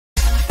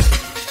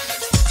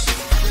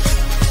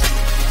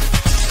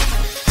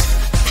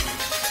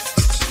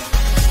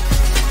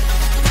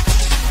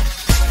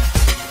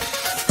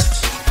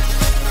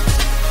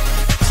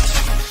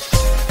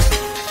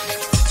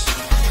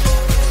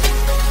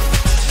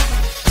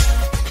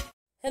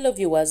Hello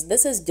viewers,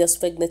 this is Just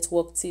Fake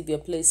Network TV, a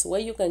place where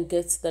you can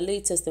get the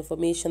latest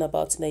information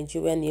about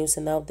Nigerian news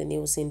and out the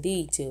news in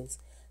details.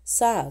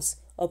 SARS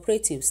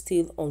operatives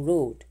still on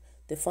road,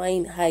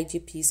 defying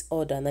Igp'S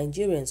order,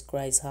 Nigerians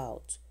cries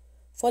out.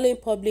 Following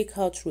public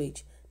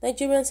outrage,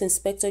 Nigeria's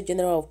Inspector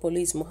General of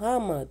Police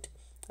Muhammad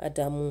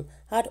Adamu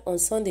had on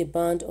Sunday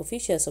banned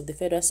officials of the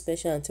Federal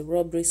Special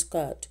Anti-Robbery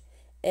Squad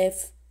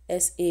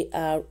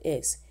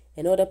 (FSARS)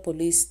 and other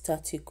police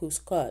tactical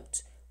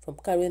squads from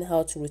carrying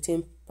out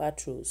routine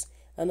patrols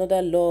and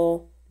other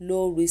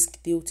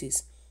low-risk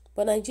duties,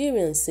 but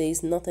Nigerians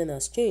says nothing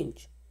has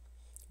changed.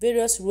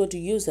 Various road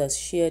users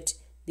shared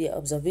their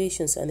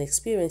observations and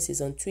experiences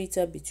on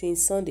Twitter between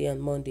Sunday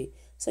and Monday,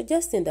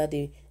 suggesting that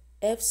the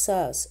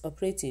FSARS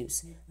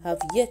operatives have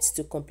yet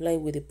to comply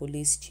with the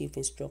police chief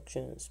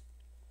instructions.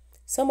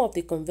 Some of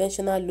the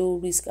conventional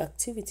low-risk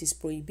activities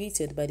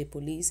prohibited by the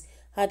police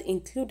had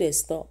included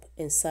stop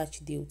and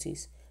search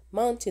duties,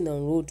 mounting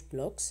on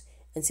roadblocks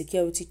and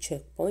security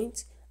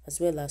checkpoints, as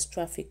well as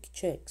traffic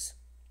checks.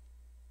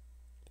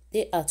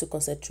 They are to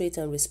concentrate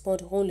and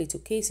respond only to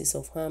cases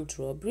of armed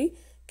robbery,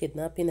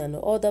 kidnapping and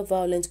other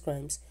violent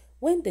crimes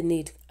when the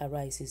need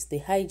arises,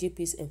 the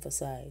Igp'S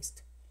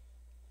emphasized.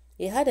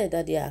 He added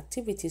that their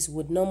activities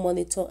would not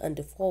monitor and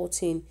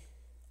defaulting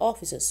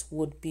officers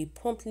would be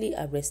promptly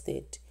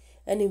arrested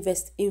and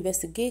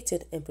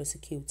investigated and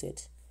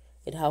prosecuted.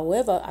 It,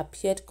 however,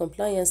 appeared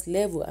compliance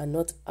levels are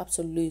not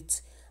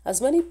absolute, as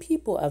many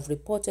people have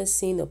reported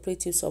seeing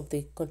operatives of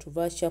the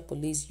controversial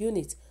police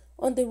unit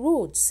on the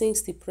road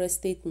since the press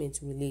statement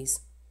release.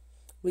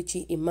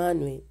 Richie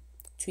Emmanuel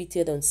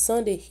tweeted on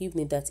Sunday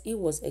evening that he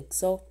was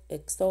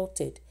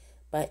exalted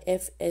by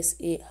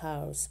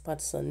FSAR's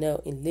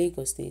personnel in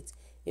Lagos State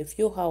a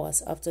few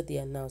hours after the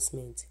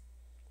announcement.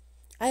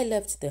 I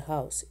left the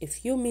house a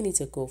few minutes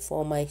ago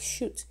for my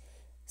shoot.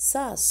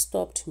 SARS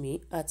stopped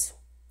me at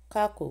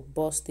Kako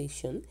bus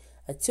station.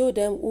 I told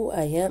them who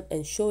I am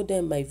and showed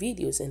them my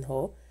videos and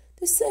all.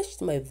 They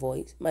searched my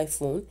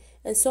phone,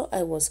 and saw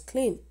I was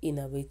clean, he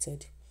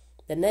narrated.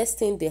 The next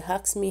thing, they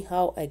asked me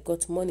how I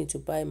got money to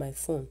buy my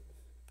phone.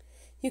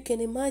 You can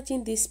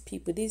imagine these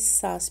people, these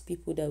SARS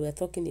people that we're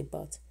talking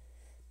about.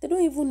 They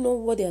don't even know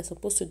what they are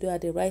supposed to do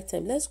at the right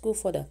time. Let's go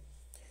further.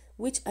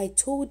 Which I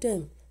told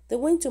them. They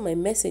went to my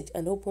message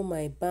and opened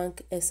my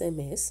bank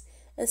SMS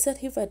and said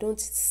if I don't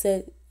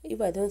send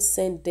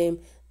them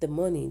the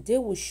money, they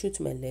will shoot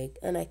my leg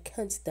and I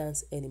can't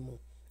dance anymore.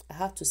 I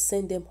have to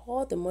send them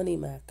all the money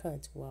in my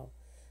account. Wow.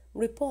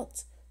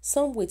 Reports,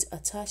 some with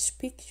attached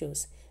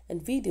pictures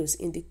and videos,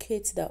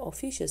 indicate that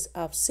officials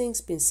have since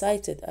been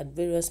sighted at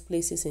various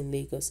places in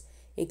Lagos,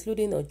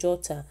 including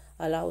Ojota,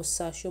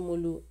 Alausa,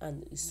 Shomolu,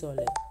 and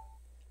Isole.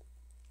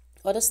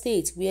 Other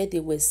states where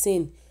they were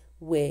seen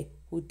were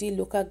Udi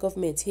local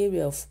government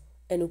area of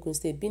Enugu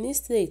State, Benin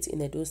State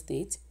in Edo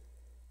State,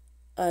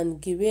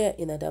 and Girea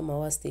in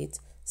Adamawa State.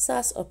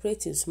 SARS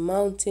operatives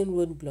mounting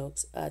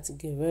roadblocks at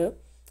Girea,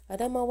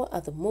 Adamawa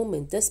at the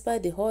moment,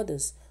 despite the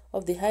orders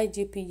of the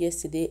Igp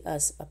yesterday,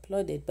 as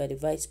applauded by the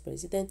Vice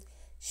President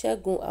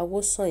Segun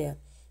Awosanya,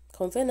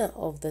 convener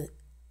of the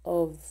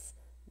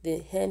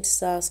End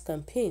SARS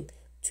campaign,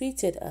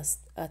 tweeted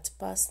at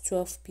past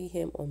 12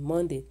 p.m. on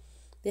Monday.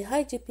 The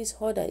Igp's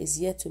order is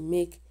yet to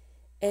make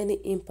any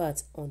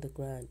impact on the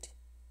ground.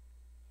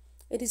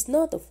 It is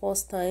not the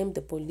first time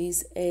the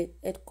police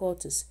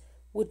headquarters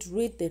would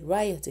read the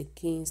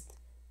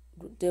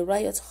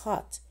riot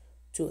hard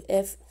to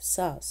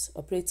FSARS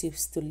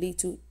operatives to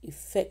little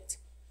effect.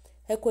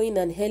 Echoing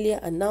an earlier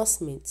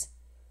announcement,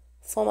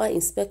 former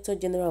Inspector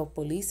General of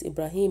Police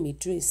Ibrahim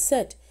Idris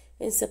said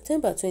in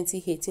September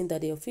 2018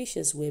 that the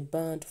officials were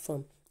banned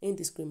from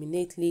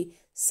indiscriminately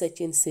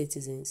searching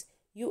citizens.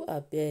 You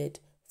are barred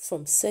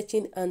from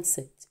searching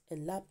handsets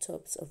and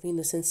laptops of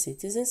innocent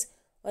citizens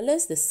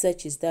unless the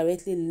search is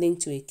directly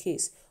linked to a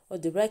case or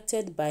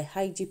directed by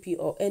Igp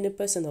or any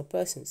person or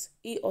persons.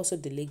 He also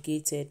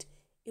delegated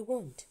a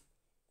warrant.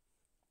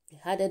 He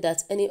added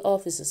that any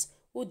officers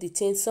who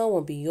detain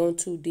someone beyond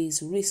 2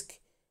 days risk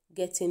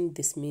getting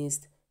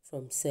dismissed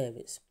from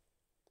service.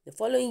 The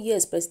following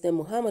years, President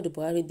Muhammadu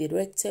Buhari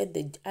directed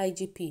the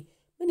Igp,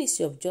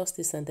 Ministry of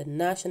Justice and the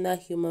National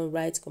Human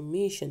Rights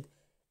Commission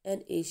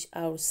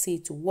 (NHRC)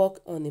 to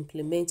work on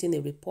implementing a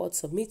report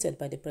submitted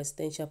by the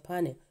Presidential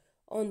Panel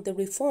on the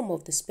reform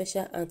of the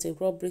Special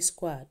Anti-Robbery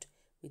Squad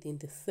within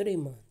the 3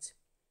 months.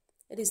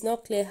 It is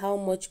not clear how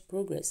much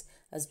progress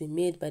has been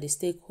made by the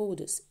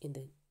stakeholders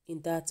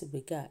in that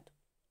regard.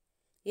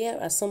 Here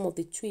are some of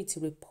the tweets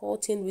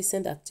reporting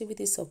recent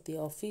activities of the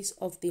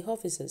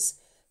officers.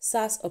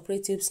 SARS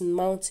operatives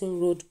mounting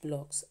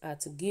roadblocks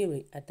at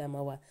Giri,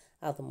 Adamawa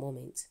at the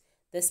moment.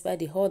 Despite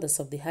the orders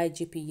of the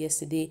Igp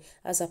yesterday,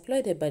 as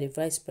applauded by the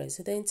Vice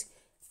President,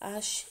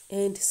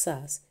 #End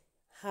SARS,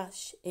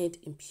 #End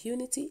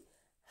Impunity,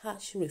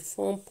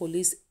 #Reform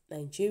Police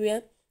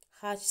Nigeria,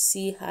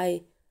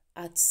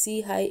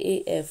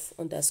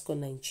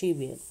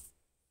 #CIAF_Nigerian.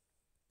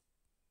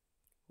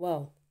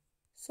 Wow,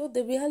 So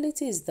the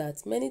reality is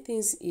that many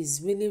things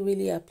is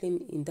really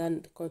happening in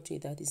that country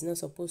that is not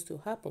supposed to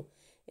happen.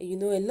 And you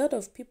know, a lot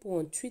of people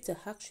on Twitter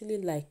actually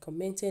like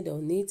commented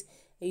on it.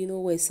 And you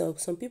know, where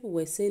some people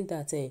were saying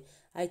that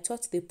I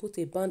thought they put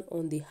a ban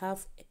on the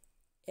half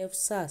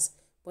ÇR1,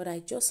 but I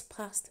just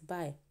passed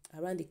by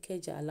around the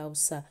Keja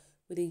Alausa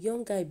with a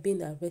young guy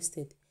being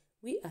arrested.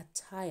 We are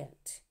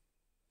tired.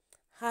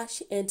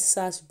 Harsh end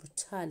ÇAR's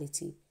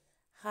brutality.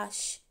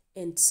 Harsh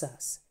end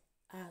ÇAR's.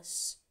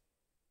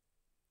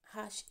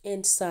 Harsh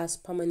end ÇAR's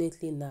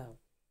permanently now.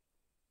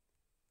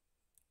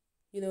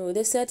 You know,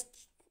 they said,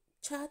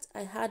 chat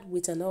I had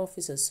with an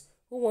officer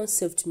who once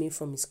saved me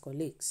from his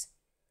colleagues.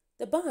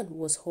 The ban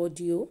was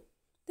audio.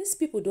 These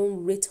people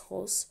don't rate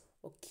us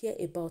or care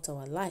about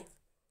our life.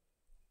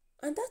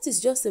 And that is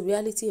just the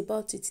reality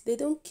about it. They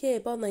don't care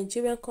about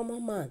Nigerian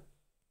common man.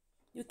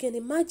 You can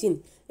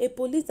imagine a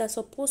police that's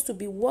supposed to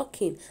be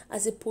working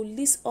as a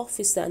police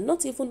officer,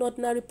 not even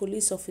ordinary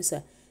police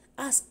officer,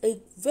 as a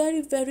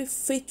very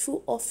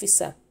faithful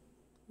officer,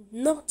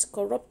 not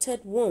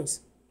corrupted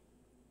ones,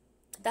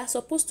 that's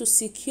supposed to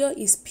secure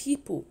his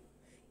people.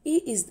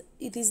 It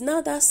is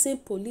now that same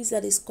police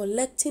that is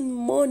collecting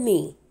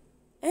money,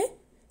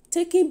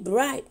 taking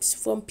bribes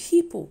from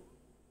people.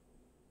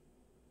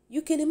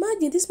 You can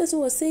imagine this person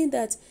was saying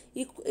that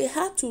he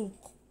had to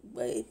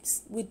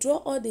withdraw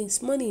all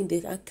this money in the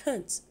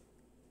account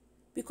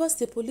because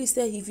the police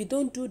said if you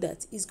don't do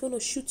that, he's going to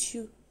shoot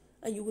you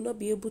and you will not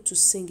be able to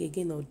sing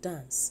again or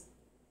dance.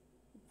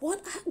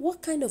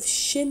 What kind of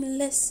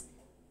shameless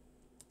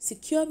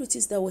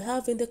securities that we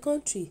have in the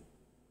country?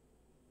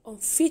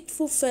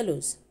 Unfaithful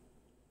fellows,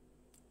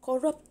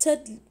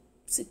 corrupted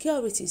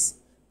securities,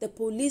 the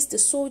police, the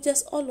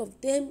soldiers, all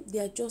of them, they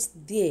are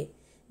just there.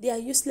 They are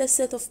useless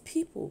set of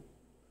people.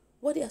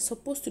 What they are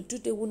supposed to do,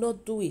 they will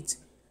not do it.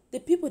 The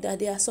people that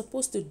they are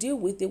supposed to deal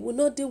with, they will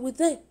not deal with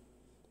them.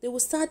 They will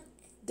start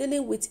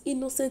dealing with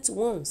innocent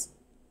ones.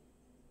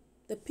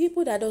 The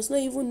people that does not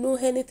even know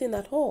anything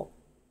at all.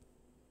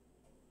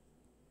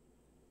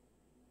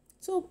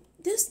 So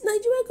this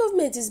Nigerian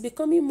government is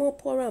becoming more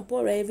poorer and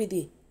poorer every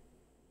day.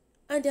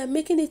 And they are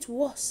making it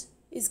worse.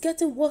 It's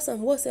getting worse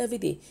and worse every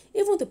day.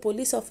 Even the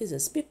police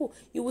officers, people,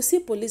 you will see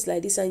police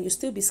like this and you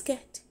still be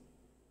scared.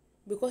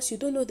 Because you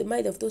don't know the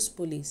mind of those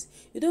police.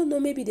 You don't know,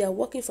 maybe they are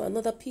working for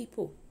another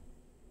people.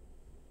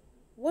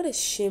 What a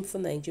shameful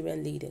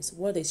Nigerian leaders.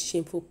 What a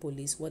shameful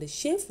police. What a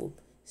shameful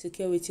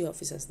security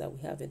officers that we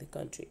have in the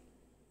country.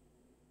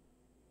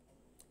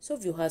 So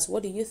viewers,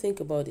 what do you think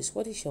about this?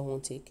 What is your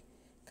own take?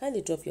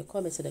 Kindly drop your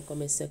comments in the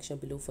comment section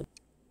below.